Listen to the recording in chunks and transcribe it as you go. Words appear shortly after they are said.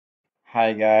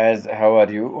Hi guys, how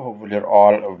are you? Hopefully you're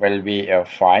all will be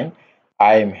fine.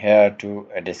 I am here to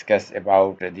discuss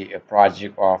about the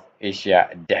project of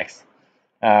ASIADex,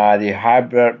 the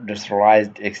hybrid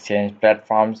decentralized exchange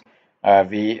platforms.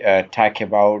 We talk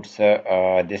about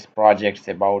these projects,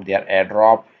 about their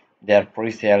airdrop, their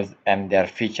pre-sales, and their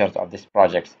features of these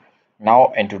projects.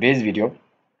 Now, in today's video,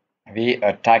 we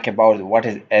talk about what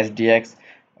is SDX.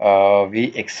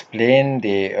 We explain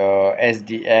the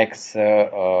SDX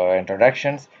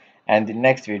introductions, and the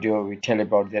next video we tell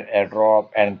about their airdrop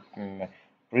and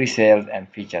pre-sales and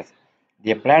features.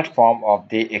 The platform of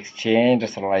the exchange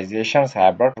centralizations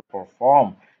hybrid to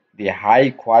perform the high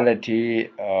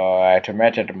quality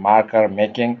automated marker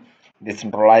making.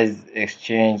 Decentralized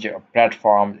exchange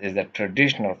platform is the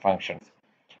traditional functions.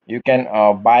 You can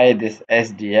buy this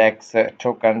SDX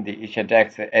token, the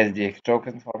ASIADex SDX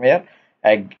tokens from here,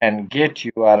 and get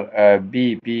your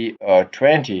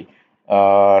BP20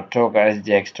 token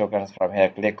SDX tokens from here.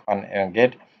 Click on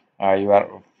get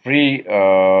your free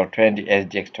 20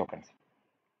 SDX tokens.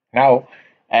 Now,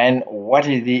 and what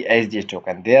is the SDX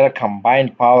token? They are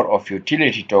combined power of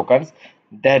utility tokens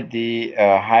that the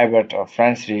hybrid of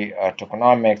friendly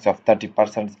tokenomics of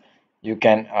 30%. You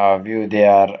can view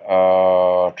their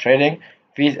trading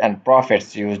fees and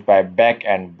profits used by back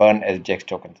and burn SDX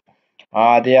tokens.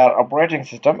 They are operating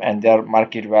system and their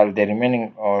market value, the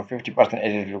remaining 50%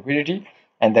 is liquidity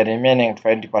and the remaining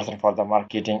 20% for the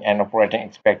marketing and operating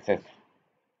expenses.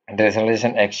 The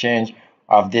resolution exchange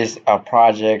of these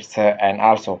projects and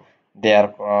also their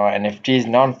NFTs,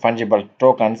 non-fungible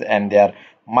tokens, and their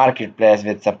marketplace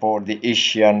which support the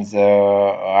issuance,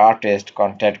 artist,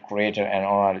 content creator, and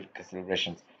online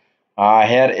celebrations.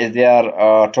 Here is their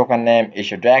token name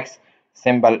ASIADex,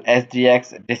 symbol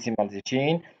SDX, decimal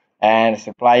 13, and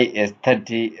supply is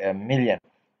 30 million.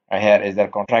 Here is their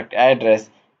contract address.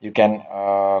 You can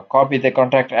copy the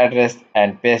contract address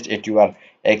and paste it to your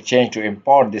exchange to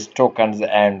import these tokens,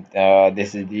 and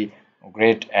this is the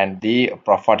great and the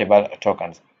profitable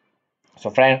tokens.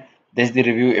 So friend, this is the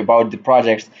review about the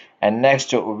projects, and next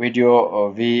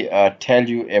video we tell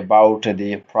you about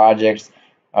the projects,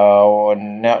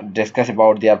 discuss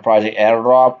about their project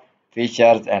airdrop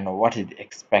features and what is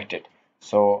expected.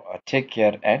 So take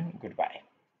care and goodbye.